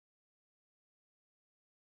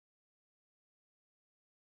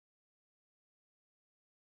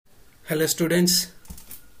Hello students,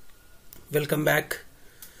 welcome back.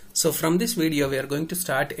 So from this video we are going to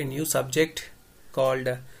start a new subject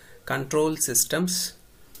called control systems.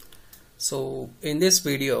 So in this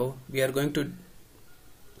video we are going to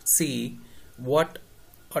see what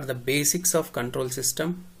are the basics of control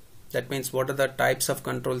system. That means what are the types of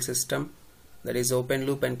control system, that is open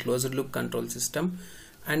loop and closed loop control system,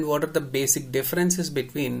 and what are the basic differences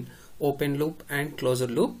between open loop and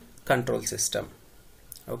closed loop control system.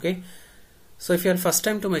 Okay, so if you are first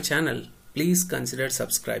time to my channel, please consider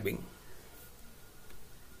subscribing.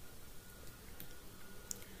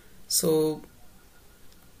 So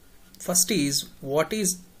first is, what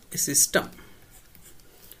is a system?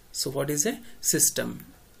 So what is a system?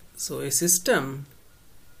 So a system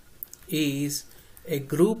is a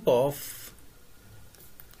group of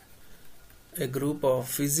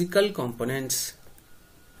physical components.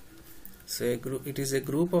 So it is a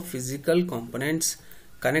group of physical components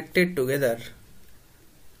connected together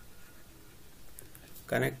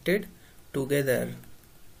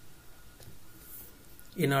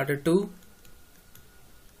in order to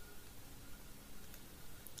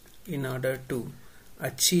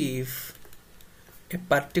achieve a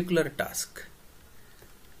particular task.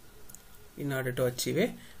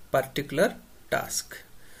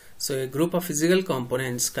 So a group of physical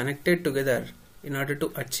components connected together in order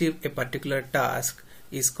to achieve a particular task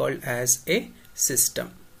is called as a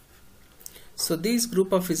system. So these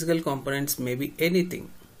group of physical components may be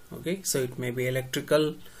anything. Okay, so it may be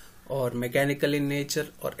electrical or mechanical in nature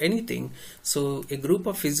or anything. So a group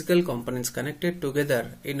of physical components connected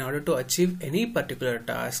together in order to achieve any particular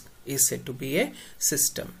task is said to be a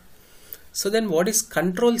system. So then what is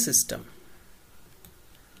control system?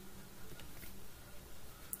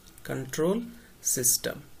 Control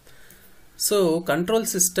system. So control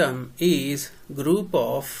system is group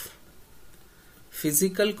of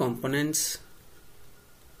physical components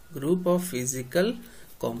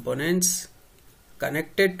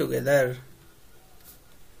connected together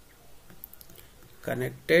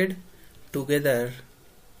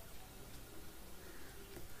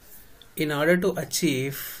in order to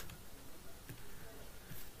achieve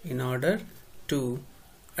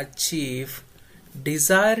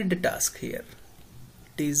desired task. Here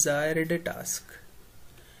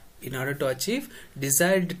in order to achieve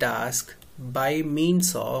desired task by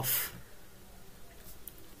means of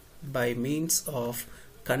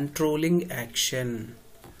controlling action,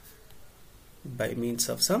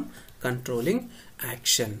 some controlling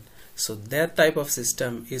action. So that type of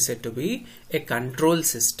system is said to be a control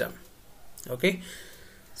system. Okay,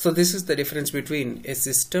 so this is the difference between a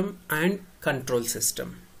system and control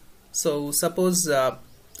system. So suppose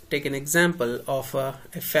take an example of a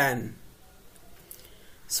fan.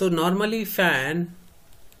 So normally fan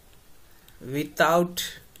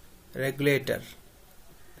without regulator.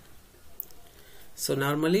 So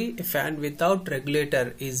normally a fan without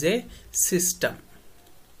regulator is a system.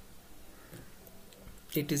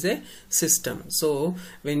 It is a system. So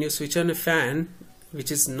when you switch on a fan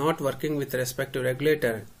which is not working with respect to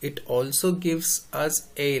regulator, it also gives us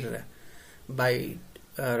air by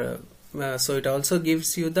so it also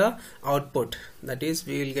gives you the output, that is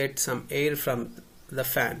we will get some air from the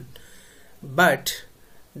fan, but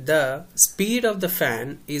the speed of the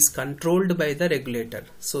fan is controlled by the regulator.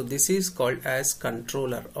 So this is called as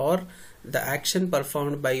controller, or the action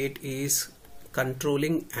performed by it is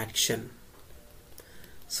controlling action.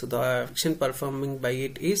 So the action performing by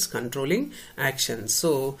it is controlling action.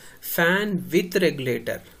 So fan with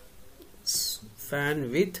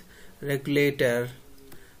regulator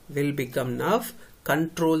will become now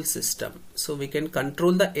control system. So we can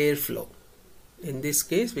control the airflow. In this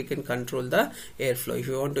case we can control the airflow. If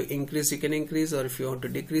you want to increase, you can increase, or if you want to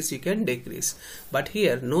decrease, you can decrease. But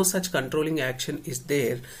here no such controlling action is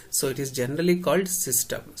there, so it is generally called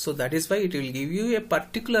system. So that is why it will give you a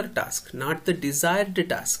particular task, not the desired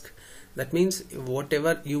task. That means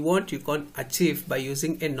whatever you want, you can achieve by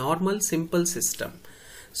using a normal simple system.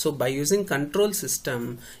 So by using control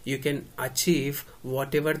system you can achieve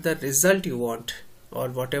whatever the result you want, or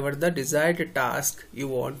whatever the desired task you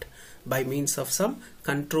want, by means of some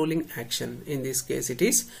controlling action. In this case it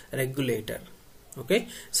is regulator. Okay,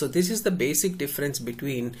 so this is the basic difference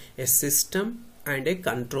between a system and a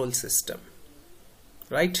control system,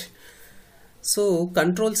 right? So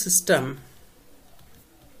control system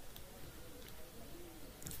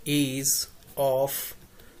is of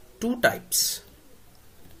two types.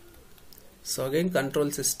 So again, control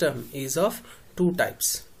system is of two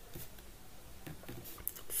types.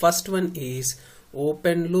 First one is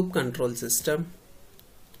open loop control system.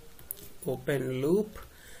 Open loop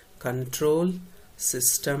control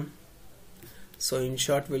system. So in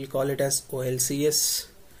short we'll call it as OLCS.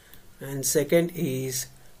 And second is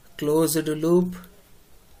closed loop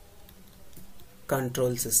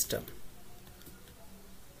control system.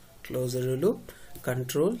 Closed loop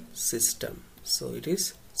control system. So it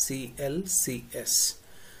is CLCS.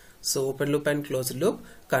 So open loop and closed loop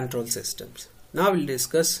control systems. Now we'll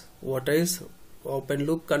discuss what is open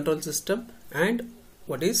loop control system and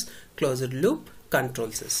what is closed loop control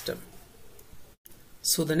system.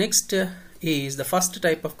 So the next is the first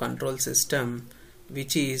type of control system,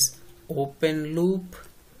 which is open loop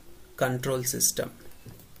control system.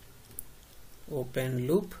 Open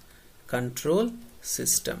loop control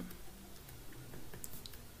system.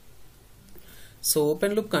 So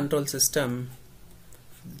open loop control system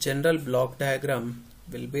general block diagram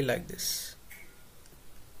will be like this.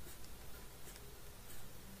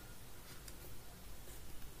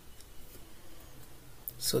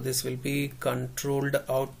 So this will be controlled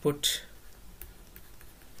output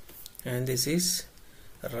and this is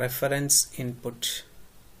reference input.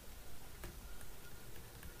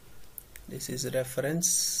 This is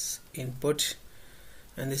reference input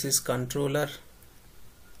and this is controller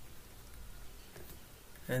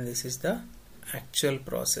and this is the actual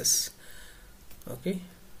process. Okay,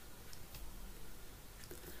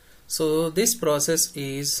 so this process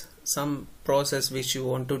is some process which you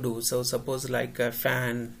want to do. So suppose like a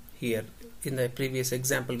fan here in the previous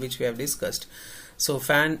example which we have discussed. So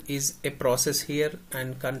fan is a process here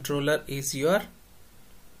and controller is your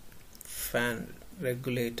fan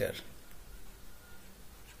regulator.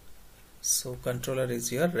 So controller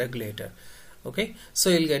is your regulator. Okay,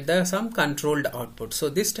 so you'll get some controlled output. So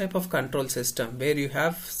this type of control system where you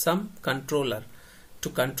have some controller to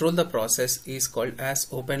control the process is called as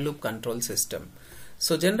open loop control system.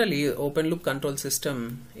 So generally open loop control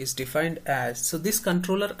system is defined as, so this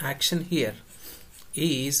controller action here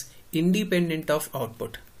is independent of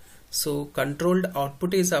output. So controlled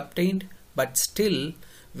output is obtained, but still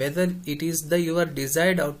whether it is your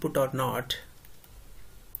desired output or not.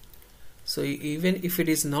 So even if it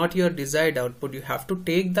is not your desired output, you have to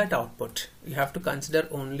take that output. You have to consider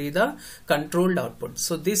only the controlled output.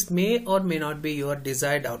 So this may or may not be your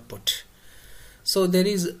desired output. So there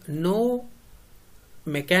is no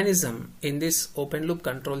mechanism in this open loop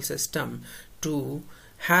control system to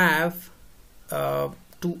have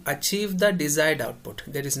to achieve the desired output.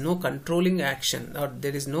 There is no controlling action or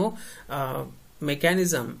there is no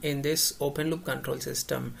mechanism in this open loop control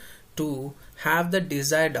system to have the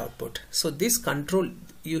desired output. So this control,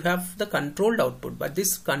 you have the controlled output, but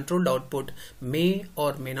this controlled output may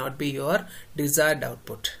or may not be your desired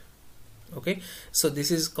output. Okay, so this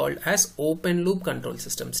is called as open loop control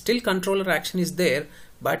system. Still controller action is there,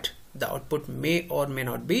 but the output may or may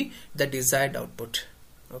not be the desired output.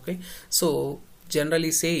 Okay, so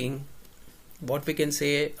generally saying, what we can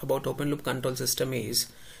say about open loop control system is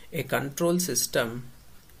a control system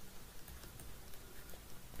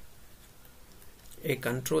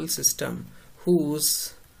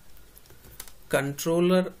whose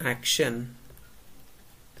controller action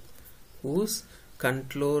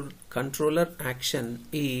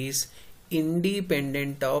is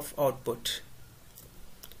independent of output,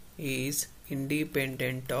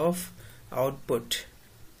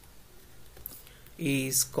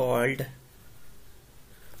 is called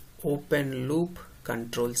open loop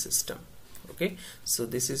control system. Okay, so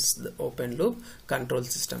this is the open loop control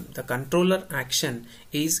system. The controller action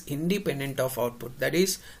is independent of output, that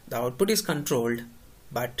is the output is controlled,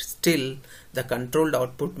 but still the controlled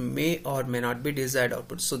output may or may not be desired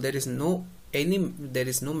output. So there is no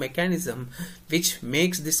mechanism which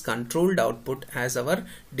makes this controlled output as our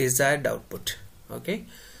desired output. Okay,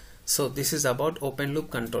 so this is about open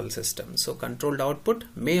loop control system. So controlled output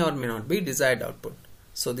may or may not be desired output.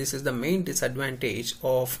 So this is the main disadvantage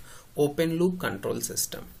of open loop control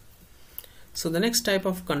system. So the next type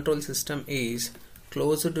of control system is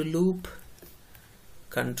closed loop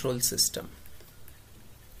control system.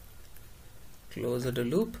 Closed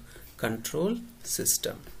loop control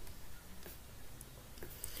system.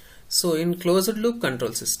 So in closed loop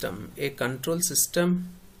control system, a control system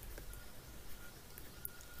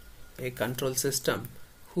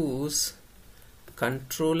whose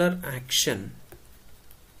controller action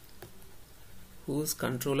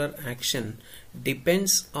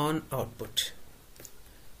depends on output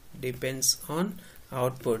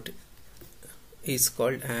is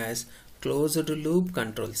called as closed loop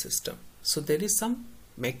control system. So there is some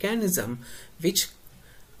mechanism which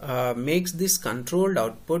makes this controlled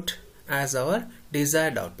output as our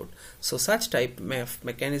desired output. So such type of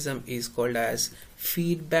mechanism is called as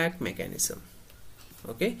feedback mechanism.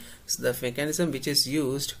 Okay, so the mechanism which is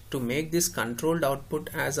used to make this controlled output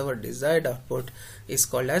as our desired output is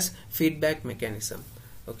called as feedback mechanism.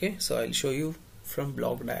 Okay, so I'll show you from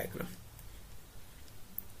block diagram.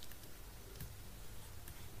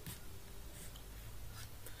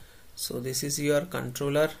 So this is your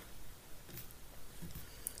controller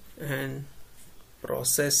and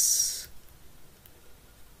process.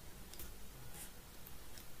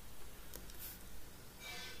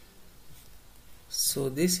 So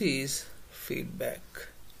this is feedback.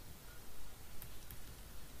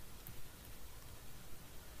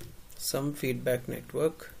 Some feedback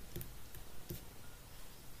network,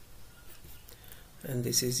 and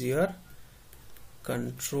this is your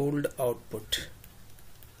controlled output,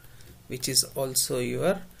 which is also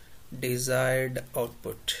your desired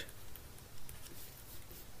output.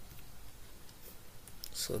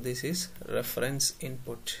 So this is reference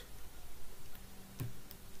input.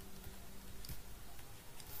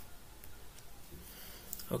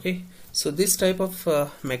 Okay, so this type of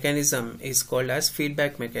mechanism is called as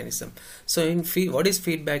feedback mechanism. So in what is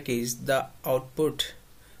feedback is the output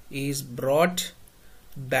is brought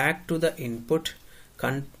back to the input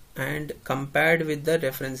and compared with the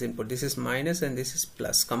reference input. This is minus and this is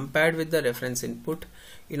plus, compared with the reference input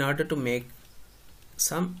in order to make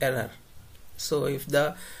some error. So if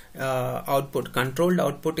the controlled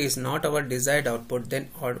output is not our desired output, then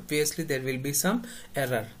obviously there will be some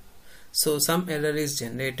error. So some error is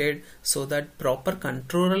generated so that proper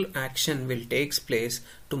control action will take place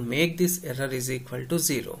to make this error is equal to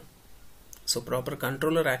 0. So proper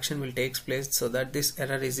controller action will take place so that this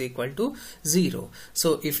error is equal to 0.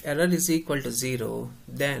 So if error is equal to 0,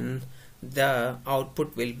 then the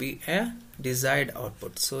output will be a desired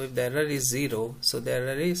output. So if the error is 0, so the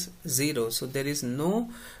error is 0. So there is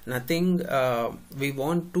nothing we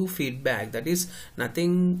want to feedback, that is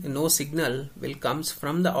nothing, no signal will comes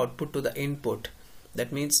from the output to the input.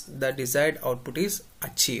 That means the desired output is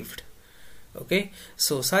achieved. Okay,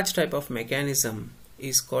 so such type of mechanism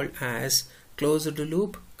is called as closed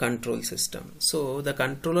loop control system. So the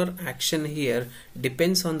controller action here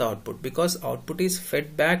depends on the output, because output is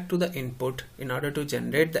fed back to the input in order to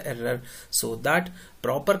generate the error, so that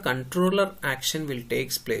proper controller action will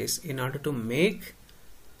take place in order to make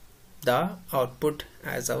the output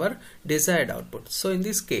as our desired output. So in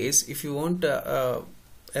this case, if you want a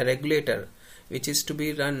regulator which is to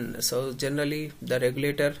be run, so generally the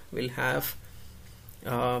regulator will have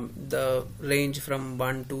the range from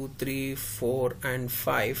 1, 2, 3, 4 and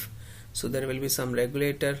 5. So there will be some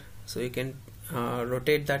regulator, so you can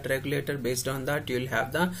rotate that regulator. Based on that, you will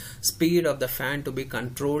have the speed of the fan to be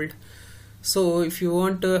controlled. So if you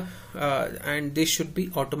want and this should be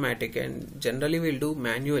automatic, and generally we'll do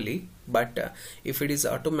manually, but if it is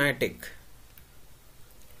automatic,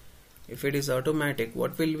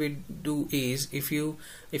 what will we do is, if you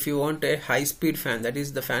want a high speed fan, that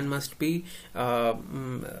is the fan must be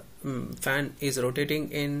fan is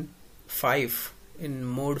rotating in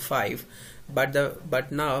mode 5,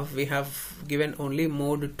 but now we have given only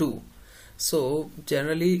mode 2. So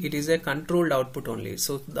generally it is a controlled output only,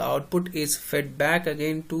 so the output is fed back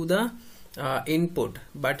again to the input,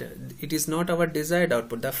 but it is not our desired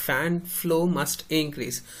output. The fan flow must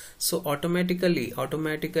increase, so automatically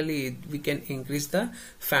we can increase the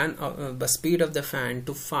fan the speed of the fan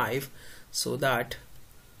to 5, so that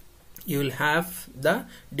you will have the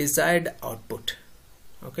desired output.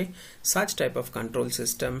 Okay, such type of control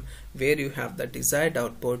system where you have the desired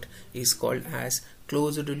output is called as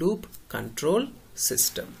closed loop control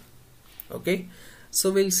system. Okay,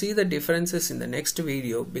 so we'll see the differences in the next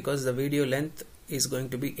video, because the video length is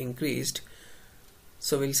going to be increased.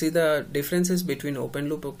 So we'll see the differences between open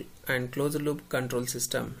loop and closed loop control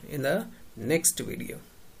system in the next video.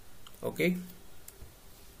 Okay.